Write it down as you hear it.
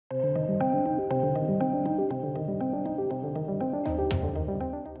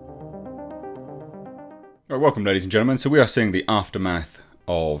Right, welcome, ladies and gentlemen. So we are seeing the aftermath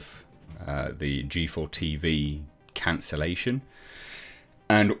of the G4TV cancellation.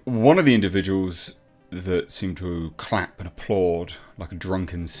 And one of the individuals that seemed to clap and applaud like a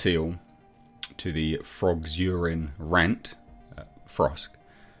drunken seal to the frog's urine rant, frog's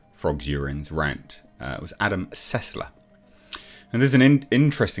urine's rant, was Adam Sessler. And this is an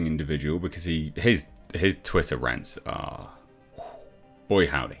interesting individual because his Twitter rants are, boy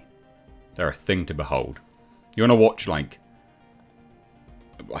howdy, they're a thing to behold. You want to watch, like,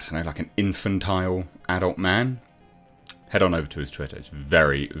 I don't know, like an infantile adult man? Head on over to his Twitter. It's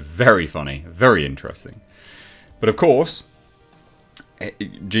very, very funny, very interesting. But of course,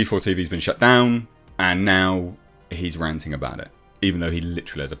 G4TV's been shut down, and now he's ranting about it, even though he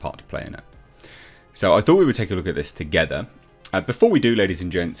literally has a part to play in it. So I thought we would take a look at this together. Before we do, ladies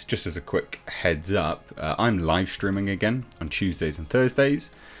and gents, just as a quick heads up, I'm live streaming again on Tuesdays and Thursdays.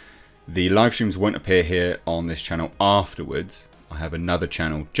 The live streams won't appear here on this channel afterwards. I have another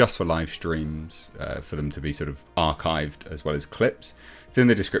channel just for live streams, for them to be sort of archived as well as clips. It's in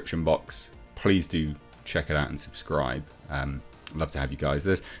the description box. Please do check it out and subscribe. I'd love to have you guys.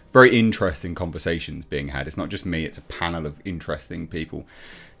 There's very interesting conversations being had. It's not just me, it's a panel of interesting people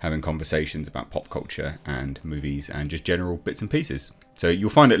having conversations about pop culture and movies and just general bits and pieces. So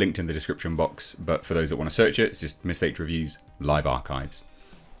you'll find it linked in the description box, but for those that want to search it, it's just Mistaked Reviews Live Archives.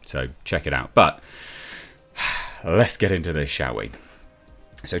 So check it out. But let's get into this, shall we?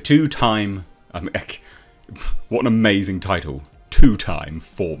 So two-time, what an amazing title, two-time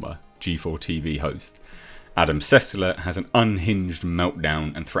former G4TV host Adam Sessler has an unhinged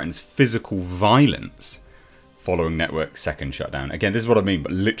meltdown and threatens physical violence following network's second shutdown. Again, this is what I mean,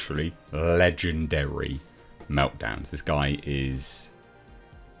 but literally legendary meltdowns. This guy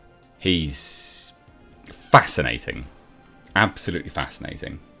he's fascinating. Absolutely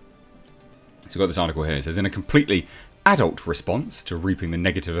fascinating. So I've got this article here. It says, in a completely adult response to reaping the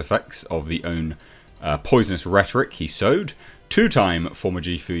negative effects of the own poisonous rhetoric he sowed, two-time former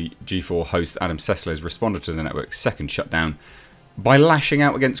G4 host Adam Sessler has responded to the network's second shutdown by lashing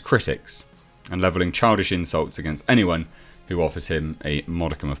out against critics and levelling childish insults against anyone who offers him a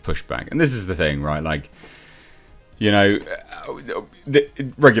modicum of pushback. And this is the thing, right? Like, you know,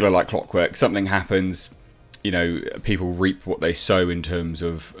 regular like clockwork, something happens, you know, people reap what they sow in terms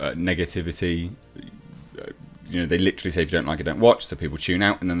of negativity. You know, they literally say if you don't like it, don't watch. So people tune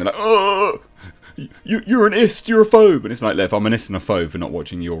out, and then they're like, "Oh, you're an ist, you're a phobe." And it's like, if I'm an ist and a phobe for not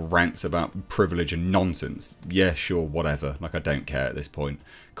watching your rants about privilege and nonsense, yeah, sure, whatever. Like, I don't care at this point.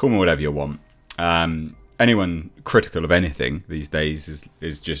 Call me whatever you want. Anyone critical of anything these days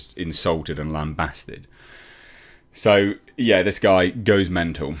is just insulted and lambasted. So yeah, this guy goes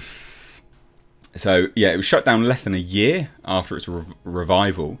mental. So yeah, it was shut down less than a year after its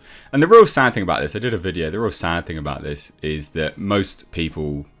revival. And the real sad thing about this, I did a video, the real sad thing about this is that most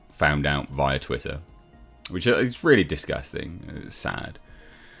people found out via Twitter, which is really disgusting. It's sad.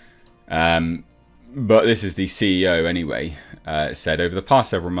 But this is the CEO anyway, said, over the past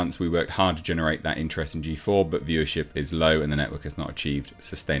several months we worked hard to generate that interest in G4, but viewership is low and the network has not achieved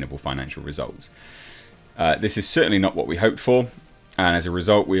sustainable financial results. This is certainly not what we hoped for. And as a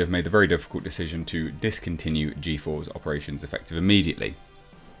result, we have made the very difficult decision to discontinue G4's operations effective immediately.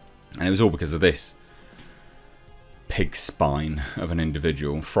 And it was all because of this pig spine of an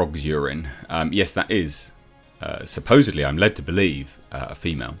individual, frog's urine. Yes, that is, supposedly, I'm led to believe, a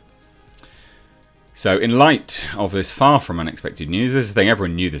female. So in light of this far from unexpected news, this is the thing,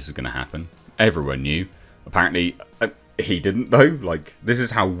 everyone knew this was going to happen. Everyone knew. Apparently, he didn't though. Like, this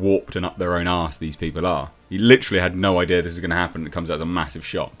is how warped and up their own arse these people are. He literally had no idea this was going to happen. It comes out as a massive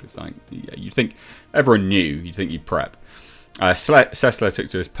shock. It's like, yeah, you'd think everyone knew. You'd think you'd prep. Sessler took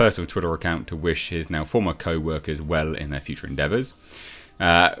to his personal Twitter account to wish his now former co-workers well in their future endeavours,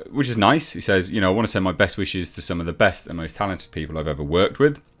 which is nice. He says, you know, I want to send my best wishes to some of the best and most talented people I've ever worked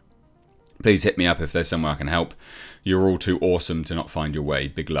with. Please hit me up if there's somewhere I can help. You're all too awesome to not find your way.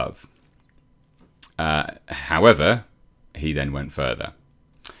 Big love. However, he then went further.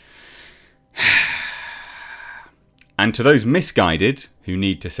 And to those misguided who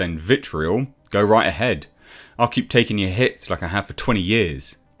need to send vitriol, go right ahead. I'll keep taking your hits like I have for 20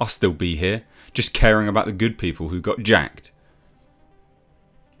 years. I'll still be here, just caring about the good people who got jacked.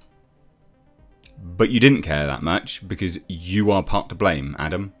 But you didn't care that much because you are part to blame,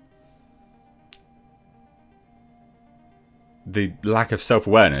 Adam. The lack of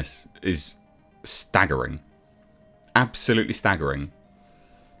self-awareness is staggering. Absolutely staggering.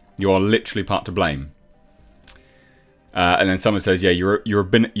 You are literally part to blame. And then someone says, yeah, your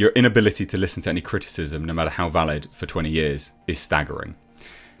inability to listen to any criticism, no matter how valid, for 20 years is staggering.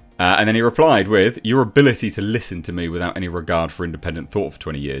 And then he replied with, your ability to listen to me without any regard for independent thought for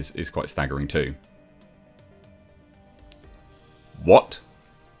 20 years is quite staggering too. What?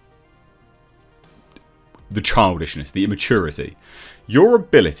 The childishness, the immaturity. Your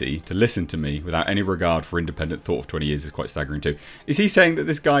ability to listen to me without any regard for independent thought for 20 years is quite staggering too. Is he saying that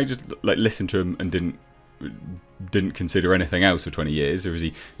this guy just like listened to him and didn't consider anything else for 20 years, or is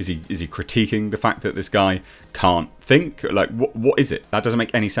he critiquing the fact that this guy can't think? Like, what is it? That doesn't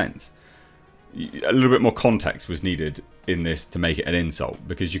make any sense. A little bit more context was needed in this to make it an insult,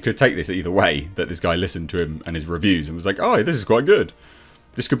 because you could take this either way, that this guy listened to him and his reviews and was like, oh, this is quite good.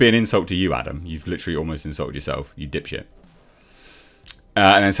 This could be an insult to you, Adam. You've literally almost insulted yourself, you dipshit.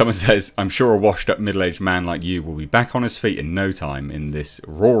 And then someone says, I'm sure a washed-up middle-aged man like you will be back on his feet in no time in this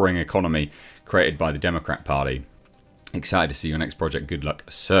roaring economy created by the Democrat Party. Excited to see your next project. Good luck,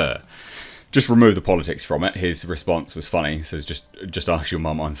 sir. Just remove the politics from it. His response was funny. He says, just ask your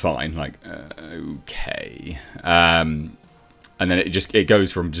mum, I'm fine. Like, okay. And then it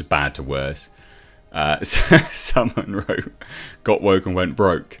goes from just bad to worse. Someone wrote, got woke and went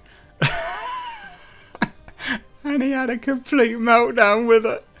broke. And he had a complete meltdown with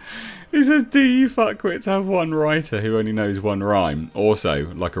it. He says, do you fuckwits have one writer who only knows one rhyme?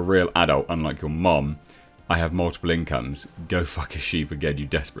 Also, like a real adult, unlike your mom, I have multiple incomes. Go fuck a sheep again, you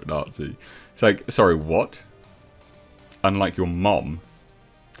desperate Nazi. It's like, sorry, what? Unlike your mom?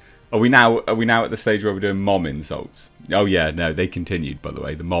 Are we now at the stage where we're doing mom insults? Oh yeah, no, they continued, by the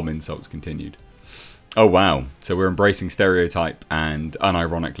way. The mom insults continued. Oh wow. So we're embracing stereotype and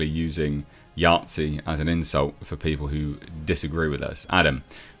unironically using Yahtzee as an insult for people who disagree with us. Adam,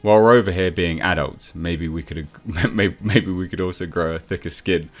 while we're over here being adults, maybe we could also grow a thicker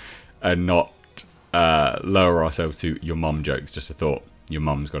skin and not lower ourselves to your mum jokes. Just a thought. Your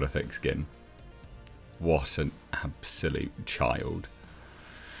mum's got a thick skin. What an absolute child.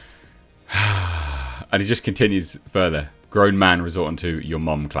 And he just continues further. Grown man resorting to your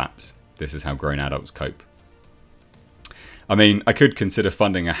mum claps. This is how grown adults cope. I mean, I could consider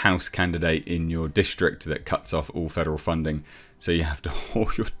funding a House candidate in your district that cuts off all federal funding, so you have to haul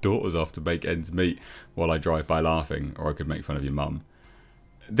your daughters off to make ends meet while I drive by laughing, or I could make fun of your mum.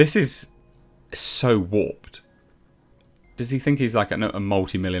 This is so warped. Does he think he's like a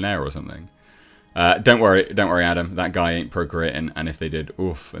multi-millionaire or something? Don't worry, Adam. That guy ain't procreating, and if they did,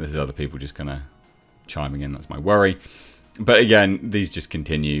 oof. There's other people just kind of chiming in. That's my worry. But again, these just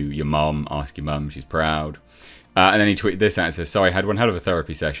continue. Your mum, ask your mum, she's proud. And then he tweeted this out. It says, so I had one hell of a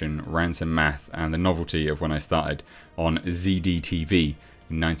therapy session, ran some math, and the novelty of when I started on G4TV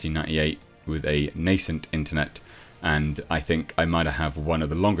in 1998 with a nascent internet. And I think I might have one of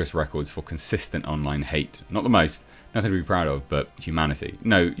the longest records for consistent online hate. Not the most, nothing to be proud of, but humanity.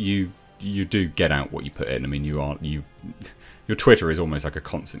 No, you do get out what you put in. I mean, your Twitter is almost like a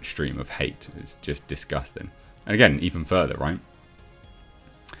constant stream of hate. It's just disgusting. And again, even further, right?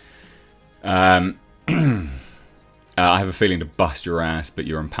 I have a feeling to bust your ass, but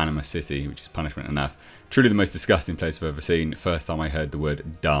you're in Panama City, which is punishment enough. Truly the most disgusting place I've ever seen. First time I heard the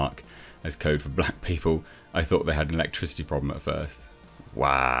word dark as code for black people, I thought they had an electricity problem at first.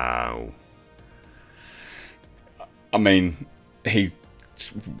 Wow. I mean,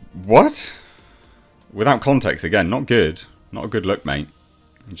 what? Without context, again, not good. Not a good look, mate.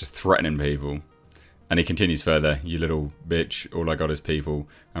 Just threatening people. And he continues further. You little bitch, all I got is people.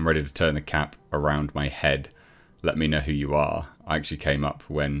 I'm ready to turn the cap around my head. Let me know who you are. I actually came up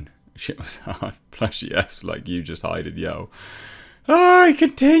when shit was hard. Plushy F's like you just hide and yell. Ah, he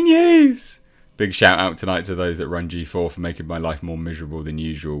continues. Big shout out tonight to those that run G4 for making my life more miserable than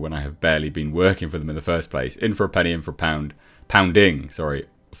usual when I have barely been working for them in the first place. In for a penny, in for a pound. Pounding, sorry,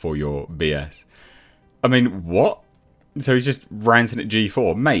 for your BS. I mean, what? So he's just ranting at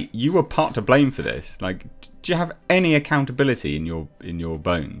G4. Mate, you were part to blame for this. Like, do you have any accountability in your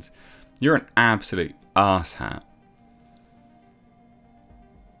bones? You're an absolute arsehat.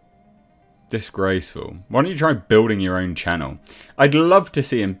 Disgraceful. Why don't you try building your own channel? I'd love to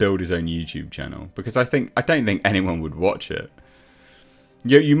see him build his own YouTube channel, because I don't think anyone would watch it.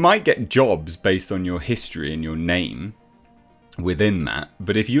 You might get jobs based on your history and your name within that,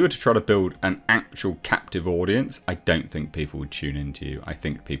 but if you were to try to build an actual captive audience, I don't think people would tune into you. I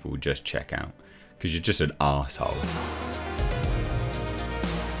think people would just check out, because you're just an arsehole.